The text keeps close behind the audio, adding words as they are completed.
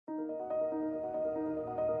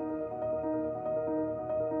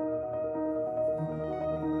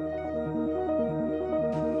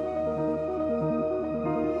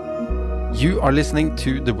You are listening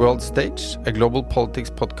to The World Stage, a global politics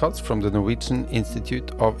podcast from the Norwegian Institute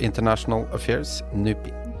of International Affairs,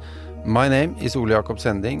 NUPI. My name is Ole Jakob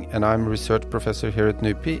Sending, and I'm a research professor here at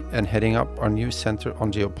NUPI and heading up our new Center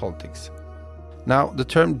on Geopolitics. Now, the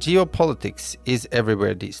term geopolitics is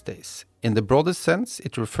everywhere these days. In the broadest sense,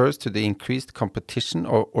 it refers to the increased competition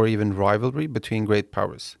or even rivalry between great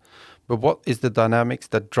powers. But what is the dynamics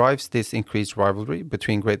that drives this increased rivalry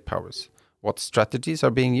between great powers? What strategies are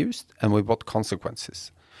being used and with what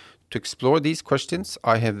consequences? To explore these questions,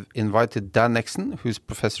 I have invited Dan Nexon, who's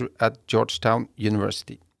professor at Georgetown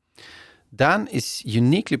University. Dan is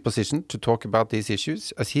uniquely positioned to talk about these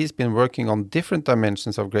issues as he's been working on different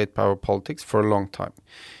dimensions of great power politics for a long time.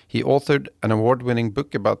 He authored an award-winning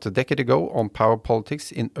book about a decade ago on power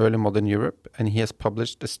politics in early modern Europe, and he has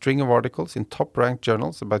published a string of articles in top-ranked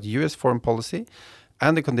journals about US foreign policy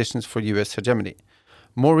and the conditions for US hegemony.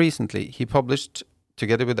 More recently, he published,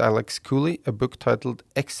 together with Alex Cooley, a book titled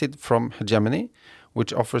Exit from Hegemony,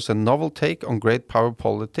 which offers a novel take on great power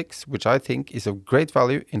politics, which I think is of great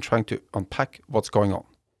value in trying to unpack what's going on.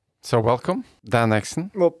 So welcome, Dan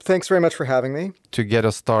Nexon. Well, thanks very much for having me. To get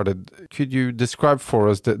us started, could you describe for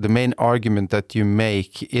us the main argument that you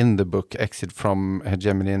make in the book Exit from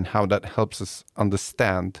Hegemony and how that helps us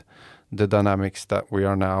understand the dynamics that we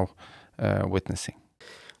are now witnessing?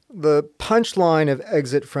 The punchline of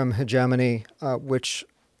Exit from Hegemony, which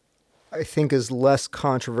I think is less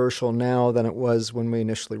controversial now than it was when we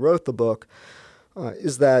initially wrote the book,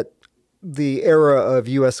 is that the era of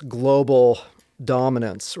U.S. global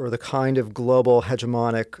dominance, or the kind of global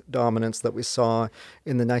hegemonic dominance that we saw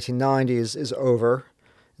in the 1990s, is over.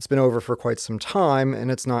 It's been over for quite some time,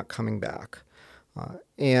 and it's not coming back.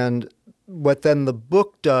 And what then the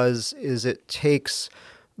book does is it takes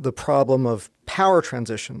the problem of power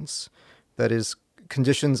transitions, that is,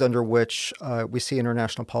 conditions under which we see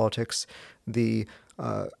international politics, the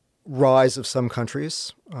rise of some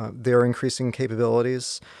countries, their increasing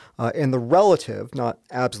capabilities, and the relative, not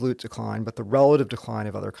absolute decline, but the relative decline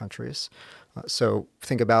of other countries. So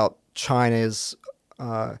think about China's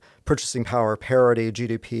purchasing power parity,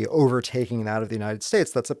 GDP, overtaking that of the United States.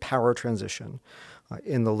 That's a power transition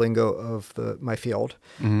in the lingo of my field.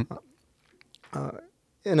 Mm-hmm.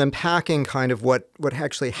 And unpacking kind of what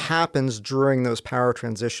actually happens during those power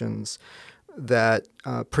transitions that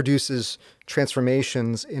produces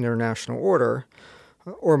transformations in international order,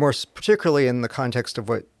 or more particularly in the context of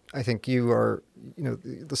what I think you are,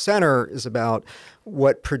 the center is about,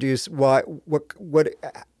 what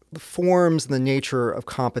forms the nature of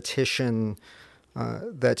competition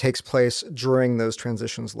that takes place during those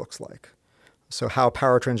transitions looks like. So how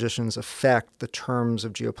power transitions affect the terms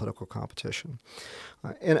of geopolitical competition.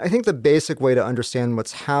 And I think the basic way to understand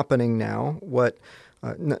what's happening now,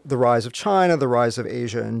 the rise of China, the rise of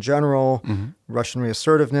Asia in general, Russian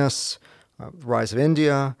reassertiveness, the rise of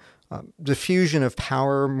India, diffusion of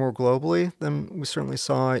power more globally than we certainly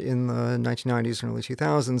saw in the 1990s and early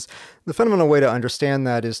 2000s. The fundamental way to understand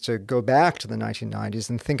that is to go back to the 1990s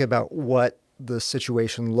and think about what the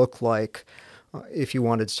situation looked like if you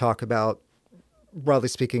wanted to talk about, broadly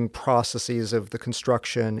speaking, processes of the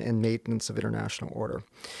construction and maintenance of international order.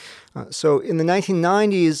 So in the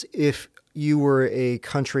 1990s, if you were a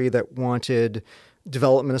country that wanted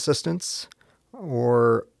development assistance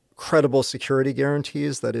or credible security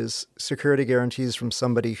guarantees, that is, security guarantees from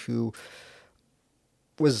somebody who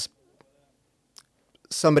was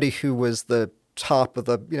the top of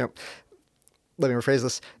the, let me rephrase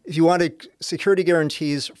this. If you wanted security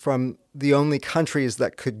guarantees from the only countries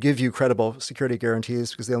that could give you credible security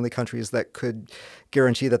guarantees, because the only countries that could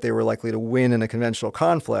guarantee that they were likely to win in a conventional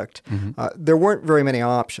conflict, there weren't very many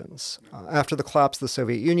options. After the collapse of the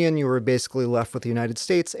Soviet Union, you were basically left with the United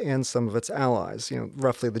States and some of its allies,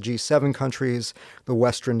 roughly the G7 countries, the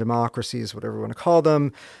Western democracies, whatever you want to call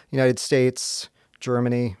them, United States,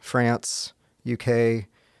 Germany, France, UK,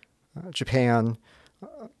 Japan.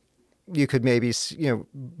 You could maybe,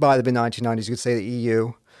 by the mid-1990s, you could say the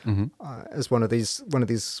EU as one of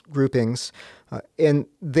these groupings, and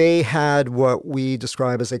they had what we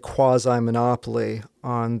describe as a quasi-monopoly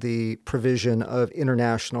on the provision of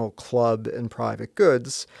international club and private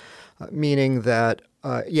goods, meaning that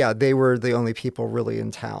they were the only people really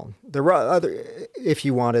in town. There were other, if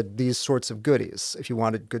you wanted these sorts of goodies, if you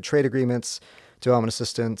wanted good trade agreements, development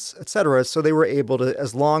assistance, et cetera. So they were able to,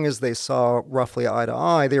 as long as they saw roughly eye to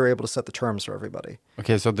eye, they were able to set the terms for everybody.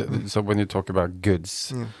 Okay, so so when you talk about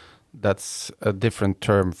goods, that's a different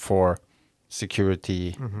term for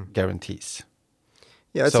security guarantees.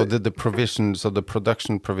 Yeah, so the provision, so the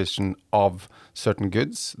production provision of certain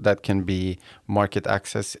goods, that can be market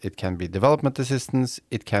access, it can be development assistance,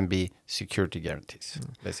 it can be security guarantees,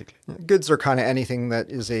 basically. goods are kind of anything that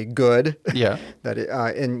is a good. Yeah.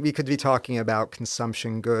 And we could be talking about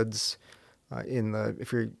consumption goods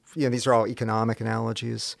these are all economic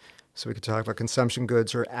analogies. So we could talk about consumption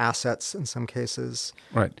goods or assets in some cases.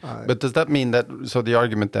 Right. But does that mean that, so the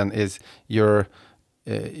argument then is you're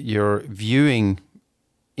viewing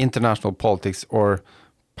international politics or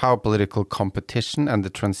power political competition and the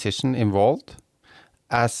transition involved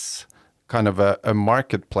as kind of a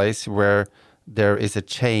marketplace where there is a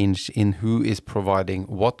change in who is providing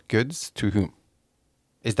what goods to whom?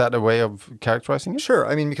 Is that a way of characterizing it? Sure.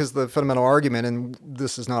 I mean, because the fundamental argument, and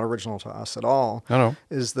this is not original to us at all,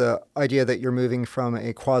 is the idea that you're moving from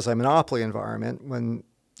a quasi-monopoly environment when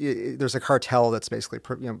there's a cartel that's basically,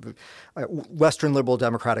 a Western liberal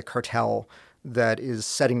democratic cartel that is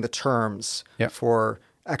setting the terms for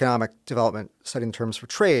economic development, setting the terms for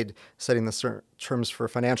trade, setting the terms for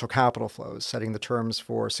financial capital flows, setting the terms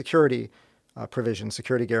for security provision,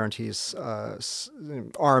 security guarantees,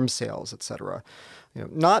 arms sales, et cetera.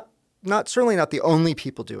 Certainly not the only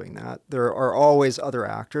people doing that. There are always other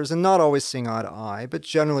actors, and not always seeing eye to eye, but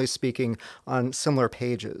generally speaking on similar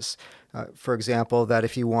pages. For example, that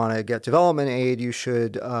if you want to get development aid, you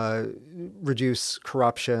should reduce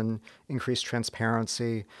corruption, increase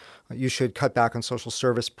transparency. You should cut back on social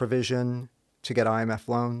service provision to get IMF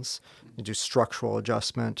loans. You do structural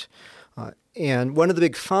adjustment. And one of the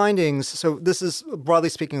big findings, so this is, broadly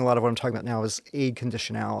speaking, a lot of what I'm talking about now is aid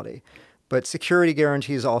conditionality. But security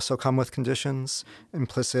guarantees also come with conditions,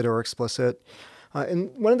 implicit or explicit.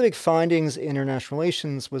 And one of the big findings in international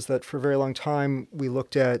relations was that for a very long time, we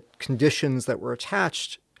looked at conditions that were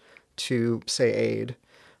attached to, say, aid.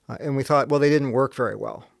 And we thought, well, they didn't work very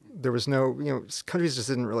well. There was no, countries just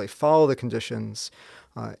didn't really follow the conditions.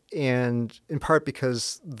 And in part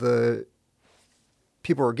because the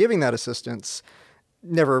people who were giving that assistance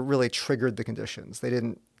never really triggered the conditions. They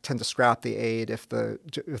didn't tend to scrap the aid if the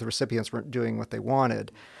recipients weren't doing what they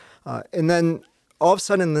wanted. And then all of a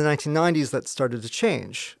sudden in the 1990s, that started to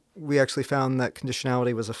change. We actually found that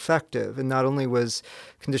conditionality was effective. And not only was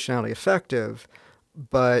conditionality effective,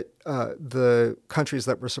 but the countries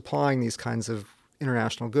that were supplying these kinds of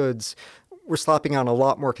international goods were slapping on a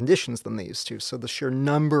lot more conditions than they used to. So the sheer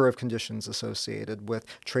number of conditions associated with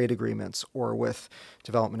trade agreements or with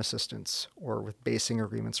development assistance or with basing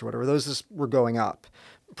agreements or whatever, those were going up,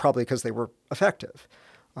 probably because they were effective.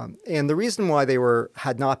 And the reason why they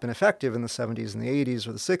had not been effective in the 70s and the 80s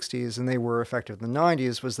or the 60s, and they were effective in the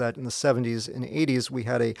 90s, was that in the 70s and 80s, we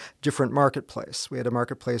had a different marketplace. We had a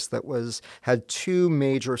marketplace that had two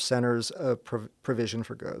major centers of provision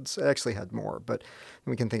for goods. It actually had more, but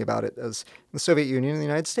we can think about it as the Soviet Union and the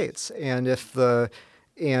United States. And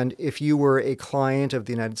if you were a client of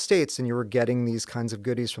the United States and you were getting these kinds of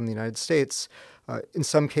goodies from the United States, in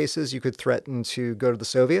some cases you could threaten to go to the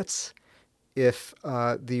Soviets if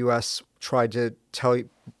the U.S. tried to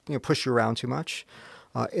push you around too much.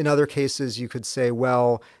 In other cases, you could say,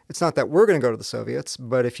 well, it's not that we're going to go to the Soviets,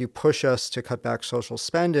 but if you push us to cut back social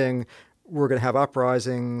spending, we're going to have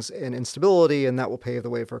uprisings and instability, and that will pave the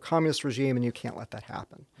way for a communist regime, and you can't let that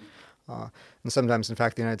happen. And sometimes, in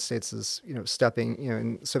fact, the United States is, stepping,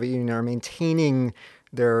 and the Soviet Union are maintaining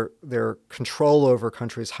their control over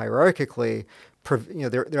countries hierarchically.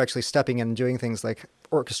 They're actually stepping in and doing things like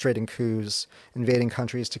orchestrating coups, invading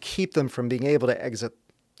countries to keep them from being able to exit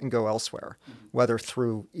and go elsewhere, whether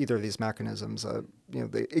through either of these mechanisms,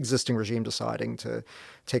 the existing regime deciding to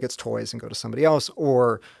take its toys and go to somebody else,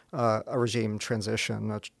 or a regime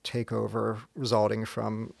transition, a takeover resulting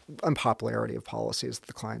from unpopularity of policies that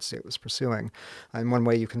the client state was pursuing. And one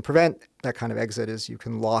way you can prevent that kind of exit is you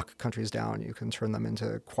can lock countries down. You can turn them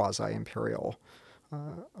into quasi-imperial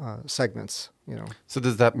segments. So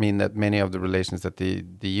does that mean that many of the relations that the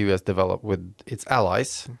U.S. developed with its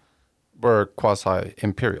allies were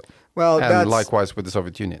quasi-imperial? Well, and likewise with the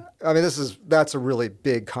Soviet Union. I mean, that's a really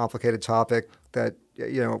big, complicated topic that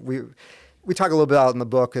we talk a little bit about in the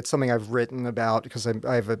book. It's something I've written about because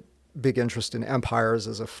I have a big interest in empires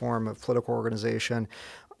as a form of political organization,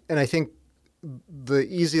 and I think the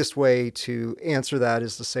easiest way to answer that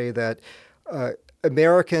is to say that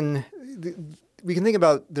we can think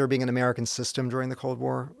about there being an American system during the Cold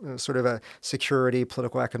War, sort of a security,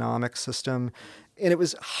 political, economic system. And it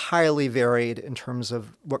was highly varied in terms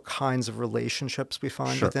of what kinds of relationships we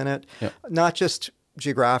find within it, not just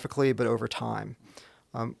geographically, but over time.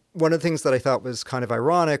 One of the things that I thought was kind of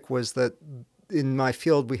ironic was that in my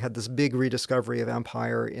field, we had this big rediscovery of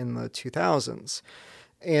empire in the 2000s.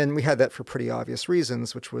 And we had that for pretty obvious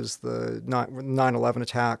reasons, which was the 9/11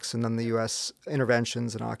 attacks and then the U.S.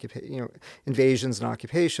 interventions and invasions and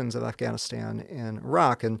occupations of Afghanistan and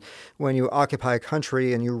Iraq. And when you occupy a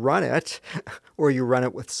country and you run it, or you run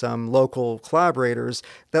it with some local collaborators,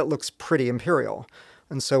 that looks pretty imperial.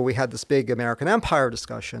 And so we had this big American empire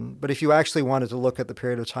discussion. But if you actually wanted to look at the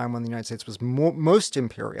period of time when the United States was most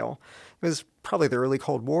imperial, it was probably the early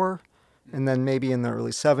Cold War, and then maybe in the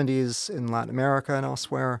early 70s in Latin America and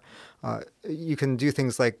elsewhere. You can do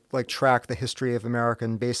things like track the history of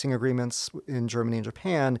American basing agreements in Germany and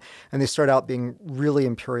Japan, and they start out being really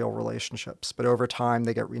imperial relationships. But over time,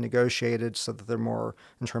 they get renegotiated so that they're more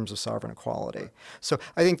in terms of sovereign equality. So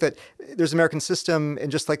I think that there's an American system,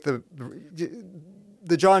 and just like the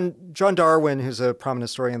John Darwin, who's a prominent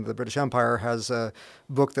historian of the British Empire, has a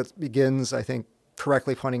book that begins, I think,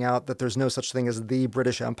 correctly pointing out that there's no such thing as the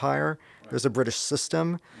British Empire. There's a British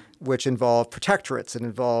system which involved protectorates. It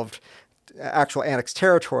involved actual annexed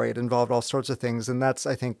territory. It involved all sorts of things. And that's,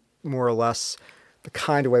 I think, more or less the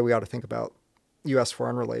kind of way we ought to think about U.S.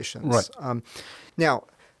 foreign relations. Right. Now,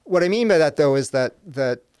 what I mean by that, though, is that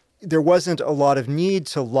there wasn't a lot of need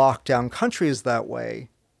to lock down countries that way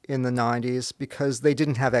in the 90s because they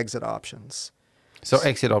didn't have exit options. So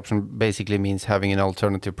exit option basically means having an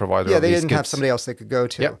alternative provider. Yeah, of they these didn't goods. have somebody else they could go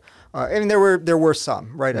to. Yeah. I mean, there were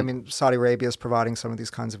some, right? I mean, Saudi Arabia is providing some of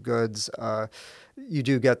these kinds of goods. You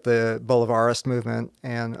do get the Bolivarist movement,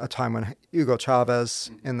 and a time when Hugo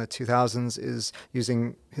Chavez in the 2000s is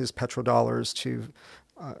using his petrodollars to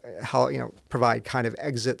provide kind of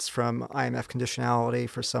exits from IMF conditionality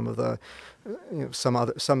for some of the some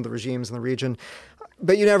of the regimes in the region.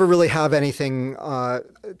 But you never really have anything to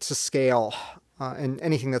scale. And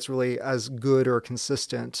anything that's really as good or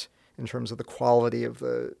consistent in terms of the quality of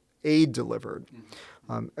the aid delivered.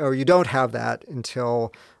 Or you don't have that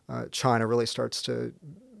until China really starts to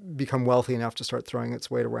become wealthy enough to start throwing its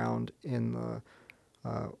weight around in the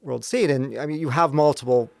world scene. And I mean, you have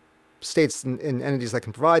multiple states and entities that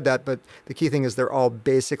can provide that, but the key thing is they're all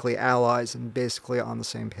basically allies and basically on the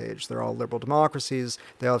same page. They're all liberal democracies.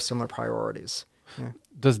 They all have similar priorities. Yeah.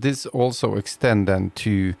 Does this also extend then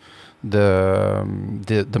to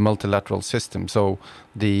the multilateral system? So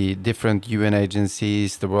the different UN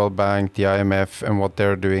agencies, the World Bank, the IMF, and what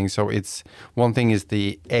they're doing. So it's one thing is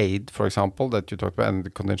the aid, for example, that you talked about, and the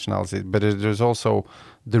conditionality, but there's also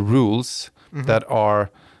the rules that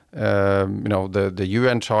are, the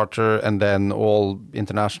UN Charter, and then all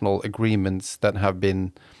international agreements that have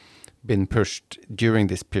been pushed during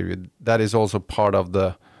this period. That is also part of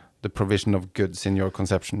the provision of goods in your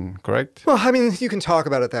conception, correct? Well, I mean, you can talk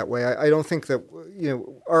about it that way. I don't think that,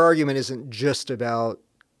 our argument isn't just about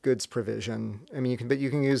goods provision. I mean, you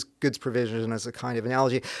can use goods provision as a kind of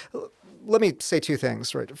analogy. Let me say two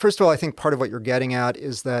things, right? First of all, I think part of what you're getting at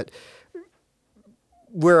is that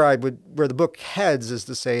where the book heads is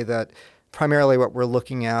to say that primarily what we're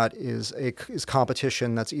looking at is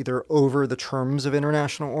competition that's either over the terms of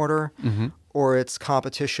international order, or it's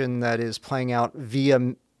competition that is playing out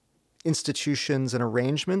via institutions and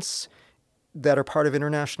arrangements that are part of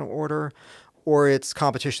international order, or it's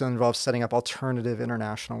competition that involves setting up alternative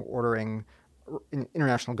international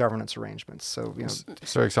governance arrangements. So,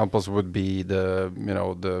 so examples would be the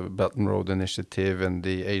Belt and Road Initiative and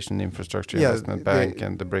the Asian Infrastructure Investment Bank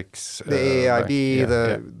and the BRICS, the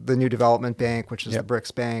AIIB, the New Development Bank, which is the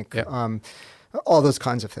BRICS Bank. All those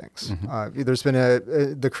kinds of things. There's been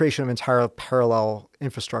the creation of entire parallel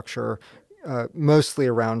infrastructure, mostly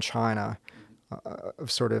around China, of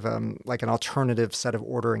sort of like an alternative set of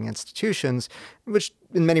ordering institutions, which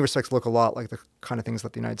in many respects look a lot like the kind of things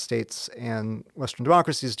that the United States and Western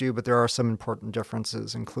democracies do, but there are some important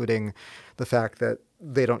differences, including the fact that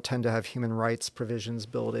they don't tend to have human rights provisions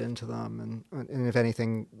built into them. And if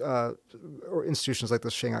anything, or institutions like the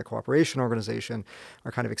Shanghai Cooperation Organization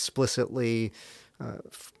are kind of explicitly,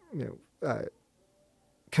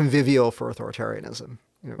 convivial for authoritarianism.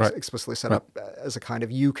 Explicitly set up as a kind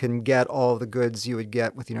of, you can get all of the goods you would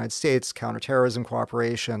get with the United States, counterterrorism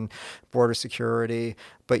cooperation, border security,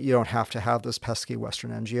 but you don't have to have those pesky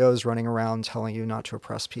Western NGOs running around telling you not to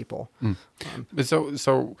oppress people.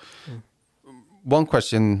 So one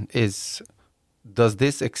question is, does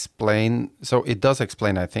this explain, so it does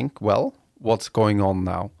explain, I think, well, what's going on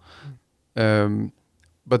now.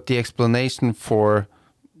 But the explanation for,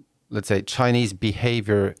 let's say, Chinese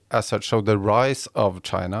behavior as such, so the rise of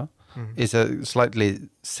China is a slightly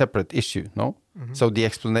separate issue, no? So the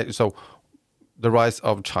explanation, so the rise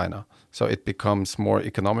of China, so it becomes more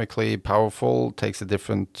economically powerful, takes a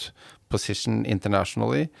different position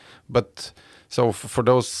internationally, but So for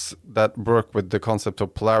those that work with the concept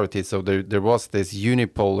of polarity, so there was this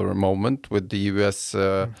unipolar moment with the US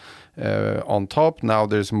on top. Now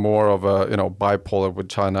there's more of a bipolar with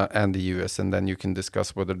China and the US, and then you can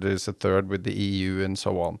discuss whether there's a third with the EU and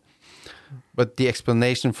so on. But the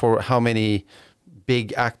explanation for how many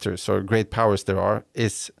big actors or great powers there are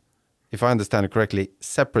is, if I understand it correctly,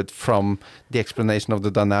 separate from the explanation of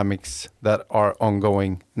the dynamics that are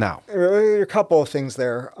ongoing now. There are a couple of things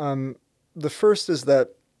there. The first is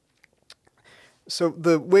that, so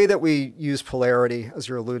the way that we use polarity, as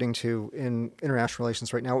you're alluding to, in international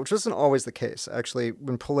relations right now, which isn't always the case. Actually,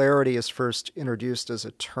 when polarity is first introduced as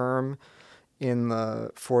a term in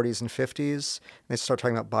the 40s and 50s, they start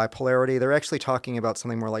talking about bipolarity. They're actually talking about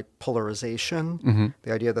something more like polarization,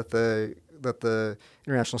 the idea that the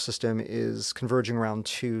international system is converging around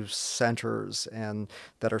two centers and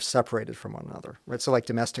that are separated from one another, right? So like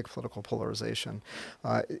domestic political polarization.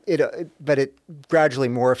 But it gradually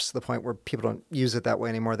morphs to the point where people don't use it that way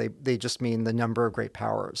anymore. They just mean the number of great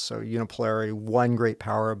powers. So unipolarity, one great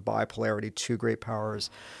power; bipolarity, two great powers;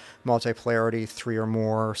 multipolarity, three or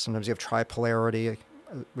more. Sometimes you have tripolarity,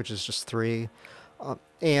 which is just three.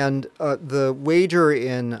 And the wager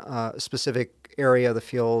in a specific area of the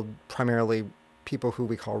field, primarily people who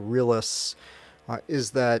we call realists,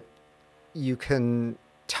 is that you can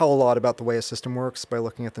tell a lot about the way a system works by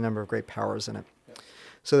looking at the number of great powers in it.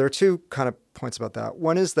 So there are two kind of points about that.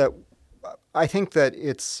 One is that I think that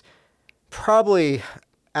it's probably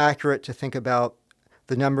accurate to think about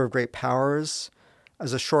the number of great powers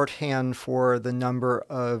as a shorthand for the number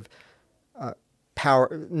of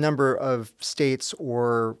states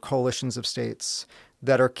or coalitions of states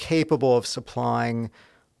that are capable of supplying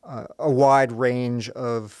a wide range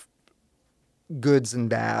of goods and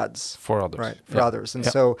bads for others, right? For others, and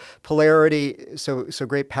so polarity. So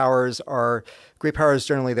great powers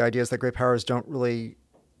generally. The idea is that great powers don't really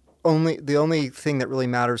the only thing that really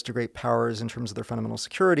matters to great powers in terms of their fundamental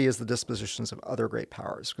security is the dispositions of other great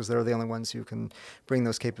powers, because they're the only ones who can bring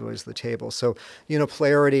those capabilities to the table. So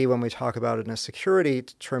unipolarity, when we talk about it in a security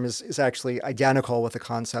term, is actually identical with the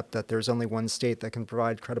concept that there's only one state that can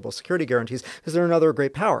provide credible security guarantees, because there are other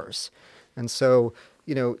great powers. And so,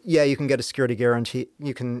 you can get a security guarantee.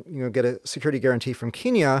 You can get a security guarantee from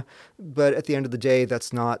Kenya, but at the end of the day,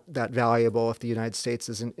 that's not that valuable if the United States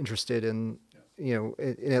isn't interested in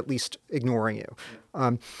in at least ignoring you.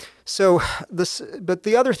 But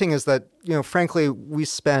the other thing is that, frankly,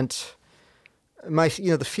 the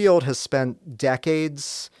field has spent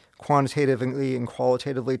decades quantitatively and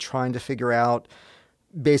qualitatively trying to figure out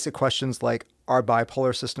basic questions like, are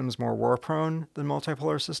bipolar systems more war-prone than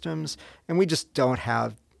multipolar systems? And we just don't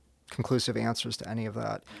have conclusive answers to any of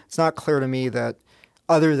that. It's not clear to me that,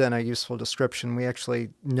 other than a useful description, we actually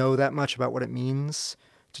know that much about what it means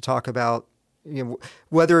to talk about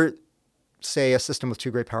whether, say, a system with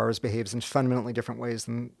two great powers behaves in fundamentally different ways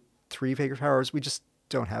than three great powers. We just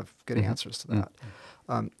don't have good answers to that.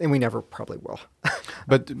 And we never probably will.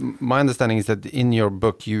 But my understanding is that in your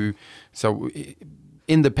book,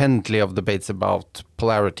 independently of debates about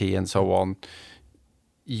polarity and so on,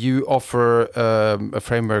 you offer a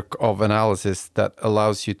framework of analysis that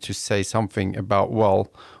allows you to say something about,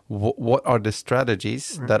 what are the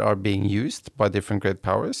strategies that are being used by different great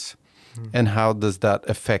powers? And how does that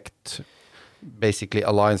affect basically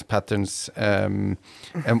alliance patterns and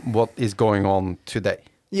what is going on today?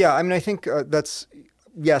 Yeah, I mean, I think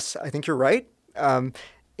yes, I think you're right.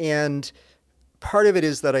 And part of it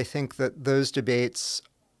is that I think that those debates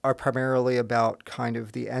are primarily about kind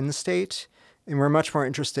of the end state, and we're much more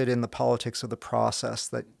interested in the politics of the process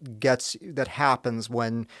that happens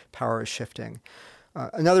when power is shifting.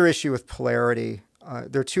 Another issue with polarity.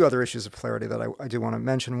 There are two other issues of polarity that I do want to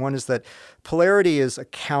mention. One is that polarity is a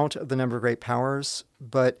count of the number of great powers,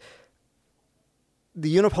 but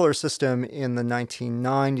the unipolar system in the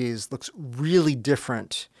 1990s looks really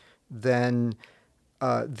different than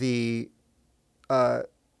the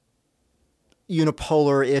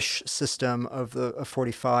unipolar-ish system of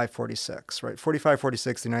 45, 46, right? 45,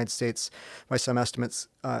 46, the United States, by some estimates,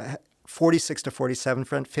 46 to 47,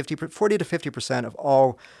 40 to 50% of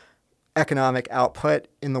all economic output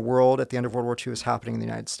in the world at the end of World War II is happening in the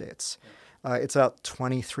United States. It's about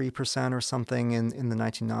 23% or something in the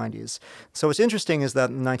 1990s. So what's interesting is that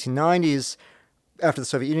in the 1990s, after the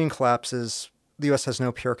Soviet Union collapses, the U.S. has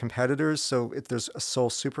no peer competitors, so there's a sole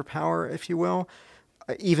superpower, if you will,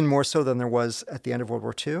 even more so than there was at the end of World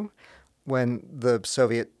War II, when the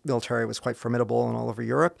Soviet military was quite formidable and all over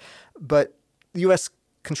Europe. But the U.S.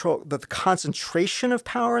 the concentration of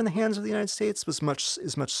power in the hands of the United States is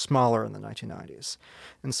much smaller in the 1990s.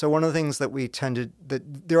 And so one of the things that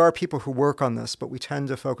that there are people who work on this, but we tend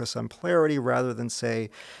to focus on polarity rather than say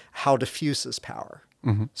how diffuse is power.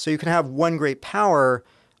 Mm-hmm. So you can have one great power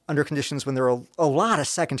under conditions when there are a lot of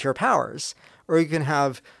second-tier powers, or you can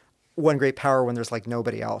have one great power when there's like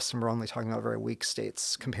nobody else, and we're only talking about very weak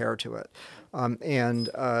states compared to it. The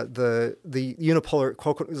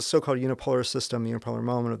unipolar, the so-called unipolar system, the unipolar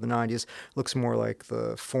moment of the 90s, looks more like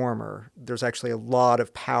the former. There's actually a lot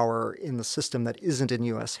of power in the system that isn't in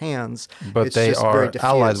U.S. hands. But they are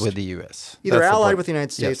allied with the U.S. Either allied with the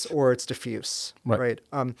United States, yes, or it's diffuse, right?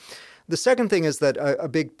 The second thing is that a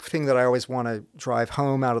big thing that I always want to drive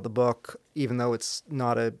home out of the book, even though it's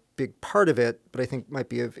not a big part of it, but I think might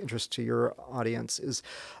be of interest to your audience, is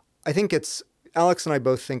I think Alex and I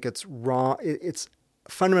both think it's wrong. It's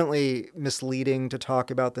fundamentally misleading to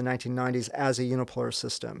talk about the 1990s as a unipolar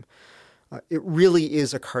system. It really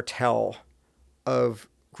is a cartel of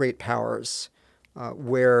great powers,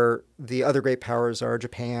 where the other great powers are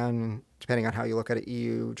Japan, depending on how you look at it,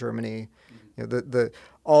 EU, Germany,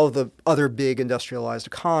 all of the other big industrialized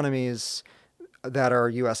economies that are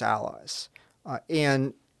U.S. allies.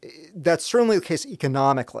 And that's certainly the case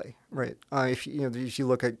economically, right? If you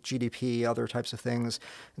look at GDP, other types of things,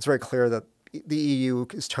 it's very clear that the EU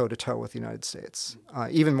is toe-to-toe with the United States.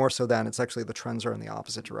 Even more so than, it's actually the trends are in the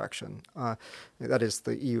opposite direction. That is,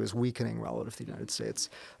 the EU is weakening relative to the United States.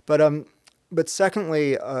 But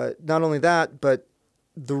secondly, not only that, but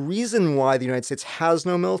the reason why the United States has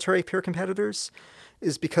no military peer competitors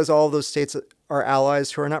is because all those states are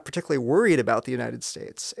allies who are not particularly worried about the United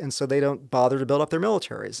States. And so they don't bother to build up their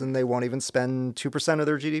militaries, and they won't even spend 2% of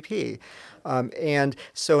their GDP. And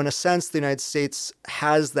so in a sense, the United States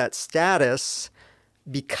has that status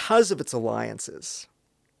because of its alliances.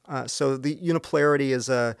 So the unipolarity is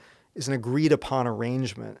an agreed upon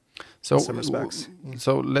arrangement in some respects.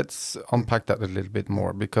 So let's unpack that a little bit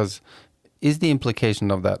more, because is the implication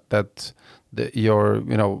of that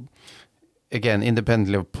again,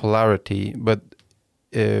 independently of polarity, but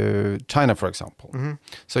China, for example. Mm-hmm.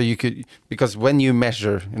 So you could, because when you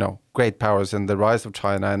measure, great powers and the rise of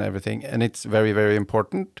China and everything, and it's very, very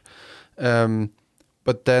important.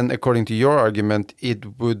 But then, according to your argument,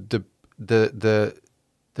 it would the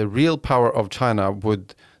real power of China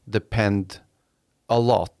would depend a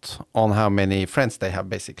lot on how many friends they have,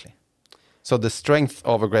 basically. So the strength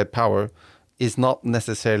of a great power is not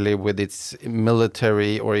necessarily with its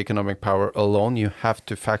military or economic power alone. You have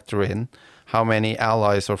to factor in how many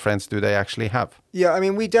allies or friends do they actually have. Yeah, I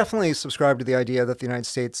mean, we definitely subscribe to the idea that the United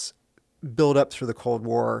States built up through the Cold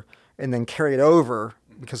War and then carried over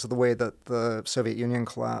because of the way that the Soviet Union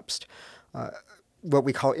collapsed. What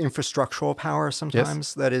we call infrastructural power sometimes.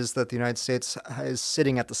 Yes. That is, that the United States is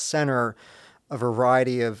sitting at the center of a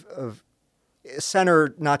variety of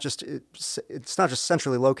center, it's not just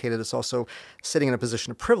centrally located, it's also sitting in a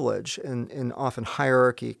position of privilege in often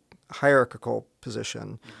hierarchical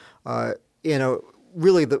position.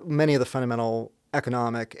 Really many of the fundamental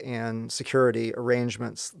economic and security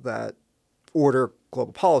arrangements that order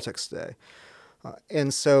global politics today.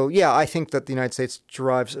 And so, I think that the United States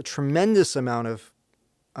derives a tremendous amount of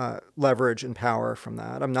leverage and power from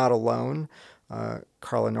that. I'm not alone.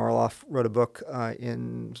 Carla Norloff wrote a book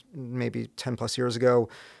in maybe 10 plus years ago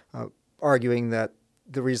arguing that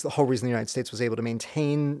the whole reason the United States was able to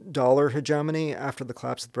maintain dollar hegemony after the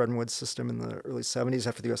collapse of the Bretton Woods system in the early 70s,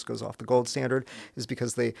 after the U.S. goes off the gold standard, is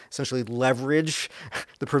because they essentially leverage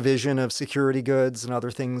the provision of security goods and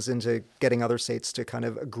other things into getting other states to kind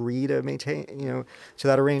of agree to maintain, to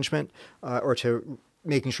that arrangement, or to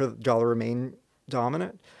making sure that the dollar remained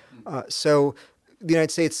dominant. So the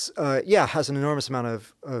United States, has an enormous amount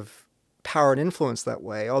of power and influence that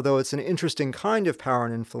way, although it's an interesting kind of power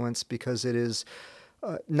and influence because it is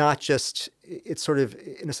not just, it's sort of,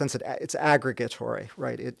 in a sense, it's aggregatory,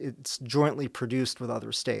 right? It's jointly produced with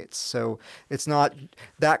other states. So it's not,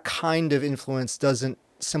 that kind of influence doesn't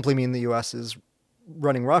simply mean the U.S. is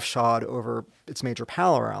running roughshod over its major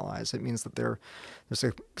power allies. It means that there's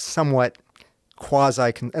a somewhat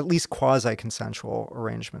at least quasi-consensual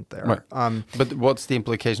arrangement there. Right. But what's the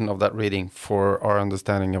implication of that reading for our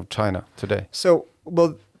understanding of China today? So,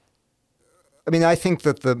 I think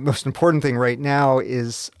that the most important thing right now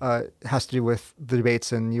has to do with the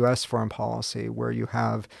debates in U.S. foreign policy, where you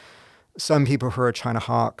have some people who are China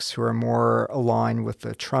hawks, who are more aligned with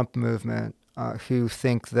the Trump movement, who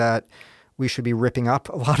think that we should be ripping up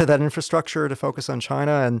a lot of that infrastructure to focus on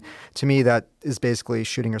China. And to me, that is basically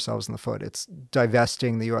shooting ourselves in the foot. It's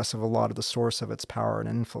divesting the U.S. of a lot of the source of its power and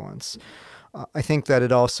influence. I think that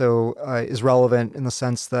it also is relevant in the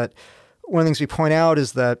sense that one of the things we point out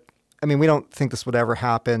is that, I mean, we don't think this would ever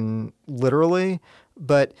happen literally,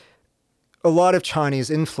 but a lot of Chinese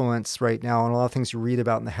influence right now, and a lot of things you read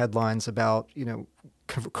about in the headlines about,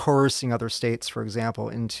 coercing other states, for example,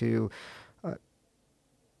 into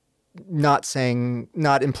not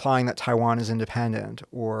implying that Taiwan is independent,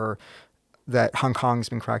 or that Hong Kong's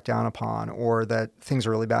been cracked down upon, or that things are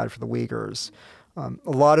really bad for the Uyghurs. A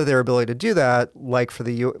lot of their ability to do that, like for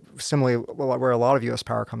similarly, where a lot of U.S.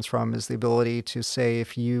 power comes from, is the ability to say,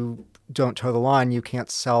 if you don't toe the line, you can't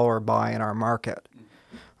sell or buy in our market.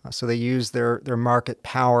 So they use their market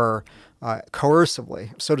power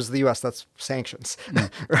coercively. So does the U.S. That's sanctions,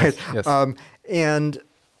 right? Yes. And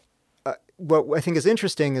what I think is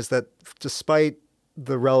interesting is that despite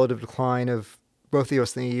the relative decline of both the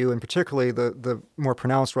U.S. and the EU, and particularly the more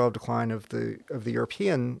pronounced relative decline of the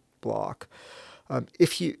European bloc,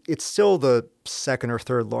 it's still the second or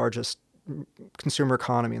third largest consumer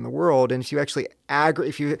economy in the world. And if you actually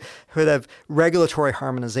if you could have regulatory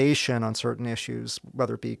harmonization on certain issues,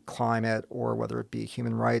 whether it be climate or whether it be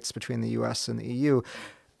human rights between the U.S. and the EU,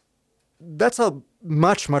 that's a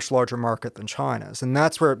much, much larger market than China's. And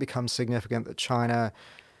that's where it becomes significant that China,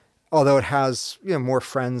 although it has more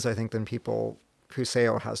friends, I think, than people who say,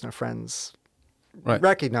 it has no friends,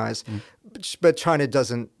 recognize. But China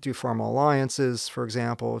doesn't do formal alliances, for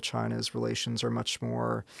example. China's relations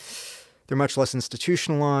are they're much less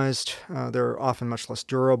institutionalized. They're often much less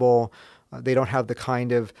durable. They don't have the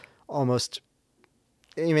kind of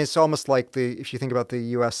it's almost like if you think about the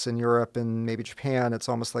U.S. and Europe and maybe Japan, it's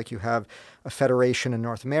almost like you have a federation in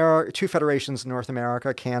North America, two federations in North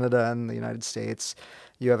America, Canada and the United States.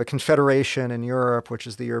 You have a confederation in Europe, which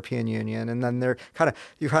is the European Union, and then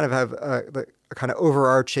you have a kind of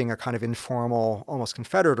overarching, a kind of informal, almost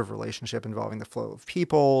confederative relationship involving the flow of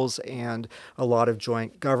peoples and a lot of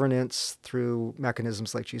joint governance through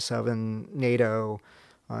mechanisms like G7, NATO,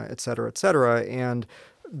 et cetera, and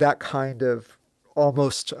that kind of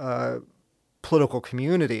almost political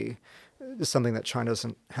community is something that China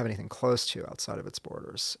doesn't have anything close to outside of its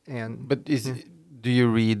borders. Do you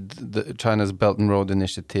read China's Belt and Road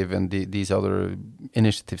Initiative and these other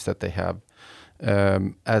initiatives that they have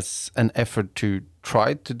as an effort to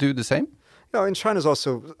try to do the same? No, and China's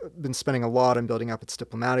also been spending a lot on building up its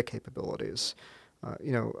diplomatic capabilities.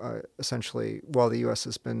 Essentially, while the U.S.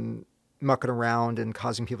 has been mucking around and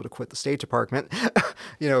causing people to quit the State Department,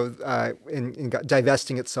 and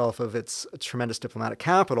divesting itself of its tremendous diplomatic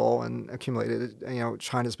capital and accumulated,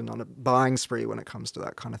 China's been on a buying spree when it comes to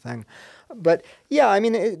that kind of thing. But yeah, I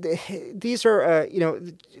mean, these are,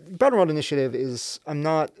 the Belt and Road Initiative is, I'm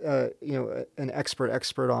not, an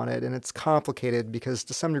expert on it, and it's complicated because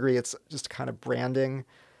to some degree it's just kind of branding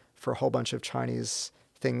for a whole bunch of Chinese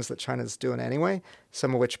things that China's doing anyway,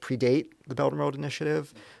 some of which predate the Belt and Road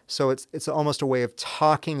Initiative. So it's almost a way of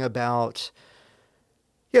talking about,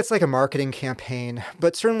 it's like a marketing campaign,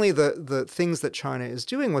 but certainly the things that China is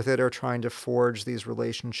doing with it are trying to forge these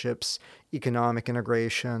relationships, economic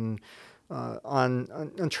integration, on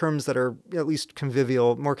terms that are at least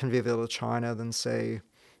more convivial to China than, say,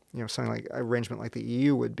 something like an arrangement like the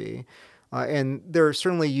EU would be. And they're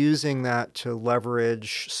certainly using that to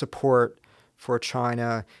leverage support for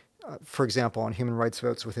China, for example, on human rights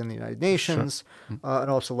votes within the United Nations,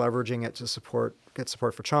 and also leveraging it to get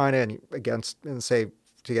support for China to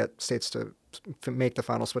get states to make the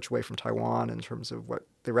final switch away from Taiwan in terms of what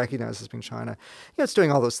they recognize as being China. It's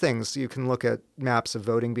doing all those things. You can look at maps of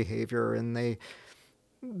voting behavior, and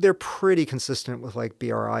they're pretty consistent with like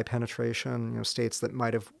BRI penetration. States that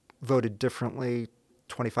might have voted differently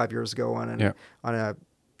 25 years ago on a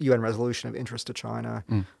UN resolution of interest to China.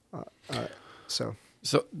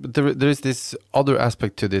 But there is this other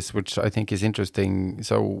aspect to this, which I think is interesting.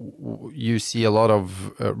 So you see a lot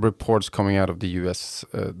of reports coming out of the U.S.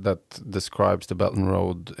 That describes the Belt and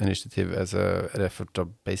Road Initiative as an effort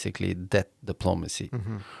of basically debt diplomacy,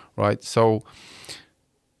 right? So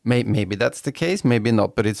maybe that's the case, maybe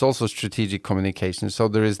not, but it's also strategic communication. So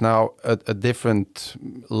there is now a different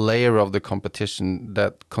layer of the competition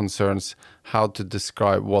that concerns how to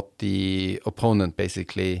describe what the opponent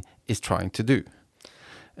basically is trying to do.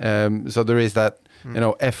 So there is that,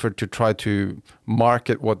 effort to try to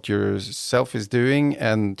market what yourself is doing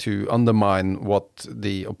and to undermine what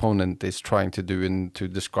the opponent is trying to do and to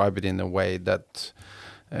describe it in a way that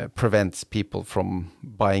prevents people from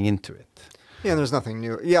buying into it. Yeah, and there's nothing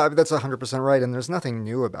new. Yeah, that's 100% right, and there's nothing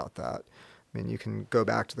new about that. I mean, you can go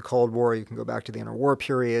back to the Cold War, you can go back to the interwar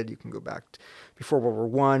period, you can go back before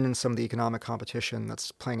World War I and some of the economic competition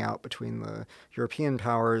that's playing out between the European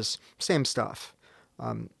powers. Same stuff.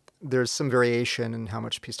 there's some variation in how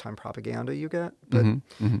much peacetime propaganda you get. But,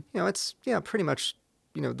 it's, pretty much,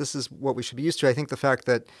 this is what we should be used to. I think the fact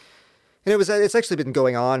that, and it's actually been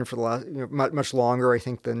going on for the last, much longer, I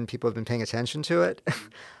think, than people have been paying attention to it.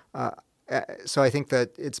 So I think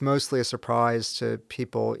that it's mostly a surprise to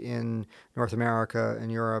people in North America and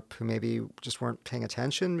Europe who maybe just weren't paying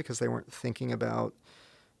attention because they weren't thinking about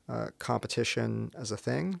competition as a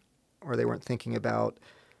thing, or they weren't thinking about,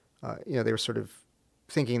 they were sort of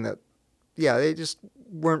thinking that, they just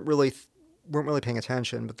weren't really paying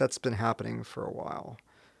attention. But that's been happening for a while,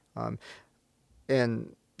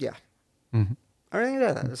 and yeah. Mm-hmm. I mean,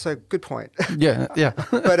 that's a good point. Yeah.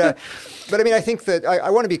 but I mean, I think that I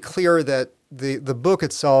want to be clear that the book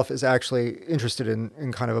itself is actually interested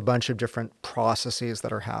in kind of a bunch of different processes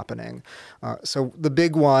that are happening. So the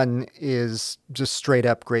big one is just straight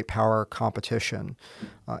up great power competition.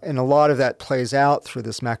 And a lot of that plays out through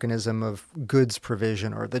this mechanism of goods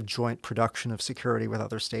provision, or the joint production of security with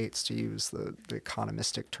other states, to use the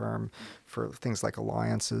economistic term for things like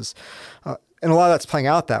alliances. And a lot of that's playing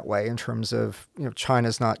out that way in terms of,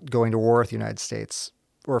 China's not going to war with the United States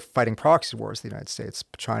or fighting proxy wars with the United States.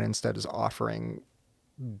 China instead is offering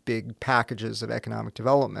big packages of economic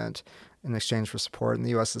development in exchange for support. And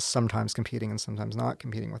the U.S. is sometimes competing and sometimes not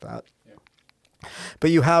competing with that. Yeah.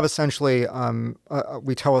 But you have essentially,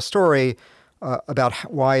 we tell a story about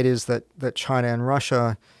why it is that China and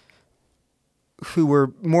Russia, who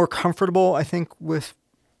were more comfortable, I think, with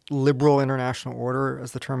liberal international order,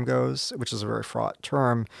 as the term goes, which is a very fraught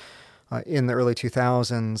term, in the early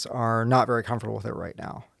 2000s, are not very comfortable with it right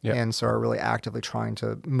now. Yeah. And so are really actively trying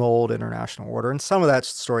to mold international order. And some of that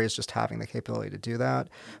story is just having the capability to do that.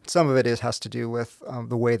 Some of it has to do with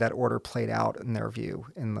the way that order played out in their view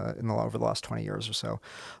over the last 20 years or so.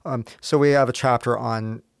 So we have a chapter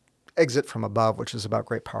on Exit from Above, which is about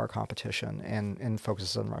great power competition and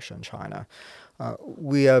focuses on Russia and China.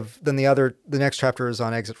 We have then the next chapter is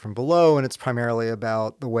on Exit from Below, and it's primarily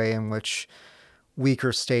about the way in which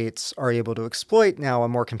weaker states are able to exploit now a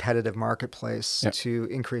more competitive marketplace to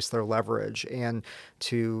increase their leverage and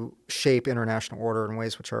to shape international order in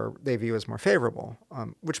ways which they view as more favorable,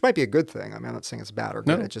 which might be a good thing. I mean, I'm not saying it's bad or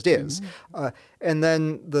good, it just is. And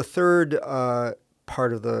then the third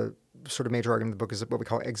part of the sort of major argument of the book is what we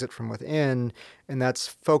call Exit from Within, and that's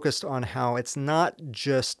focused on how it's not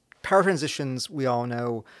just power transitions, we all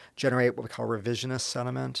know, generate what we call revisionist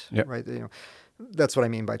sentiment, right? That's what I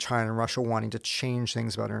mean by China and Russia wanting to change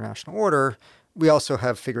things about international order. We also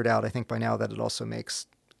have figured out, I think by now, that it also makes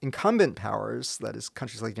incumbent powers, that is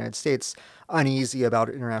countries like the United States, uneasy about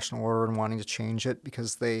international order and wanting to change it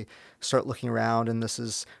because they start looking around, and this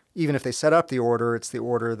is, even if they set up the order, it's the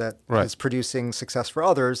order that is producing success for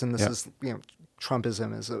others, and this is,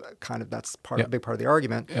 Trumpism is a kind of, that's a big part of the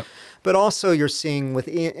argument. But also you're seeing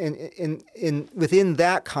within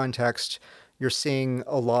that context, you're seeing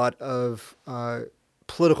a lot of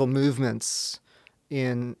political movements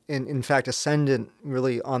in fact, ascendant,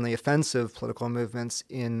 really on the offensive political movements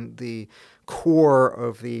in the core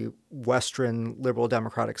of the Western liberal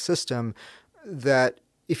democratic system that,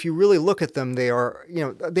 if you really look at them, they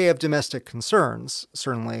have domestic concerns,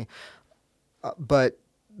 certainly, but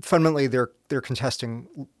fundamentally they're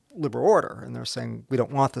contesting liberal order, and they're saying we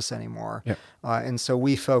don't want this anymore. And so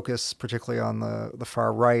we focus particularly on the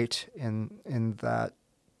far right in that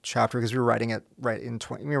chapter, because we were writing it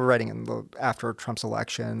after Trump's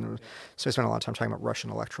election. So we spent a lot of time talking about Russian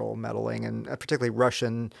electoral meddling, and particularly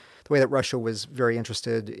the way that Russia was very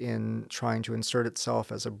interested in trying to insert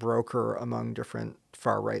itself as a broker among different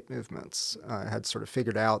far right movements. Had sort of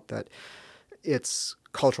figured out that its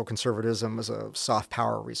cultural conservatism was a soft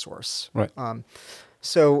power resource. Right. And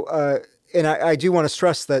I do want to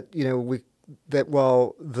stress that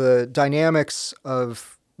while the dynamics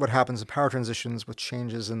of what happens in power transitions with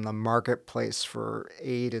changes in the marketplace for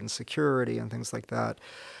aid and security and things like that,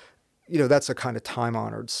 that's a kind of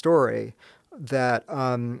time-honored story that,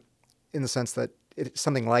 in the sense that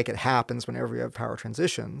something like it happens whenever you have power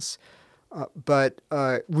transitions. But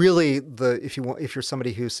really, if you're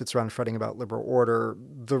somebody who sits around fretting about liberal order,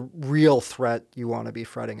 the real threat you want to be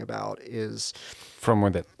fretting about is from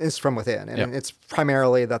within. And it's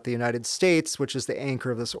primarily that the United States, which is the anchor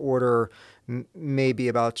of this order, may be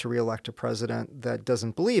about to reelect a president that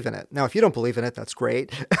doesn't believe in it. Now, if you don't believe in it, that's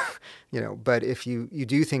great, But if you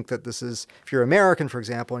do think that this is, if you're American, for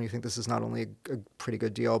example, and you think this is not only a pretty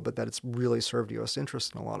good deal, but that it's really served U.S.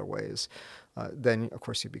 interest in a lot of ways, then of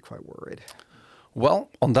course you'd be quite worried. Well,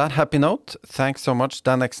 on that happy note, thanks so much,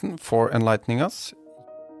 Dan Exton, for enlightening us.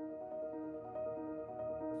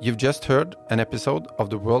 You've just heard an episode of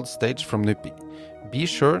The World Stage from NUPI. Be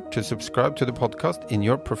sure to subscribe to the podcast in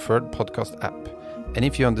your preferred podcast app. And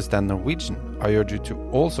if you understand Norwegian, I urge you to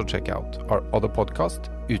also check out our other podcast,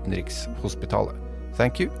 Utenrikshospitalet.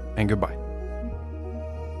 Thank you and goodbye.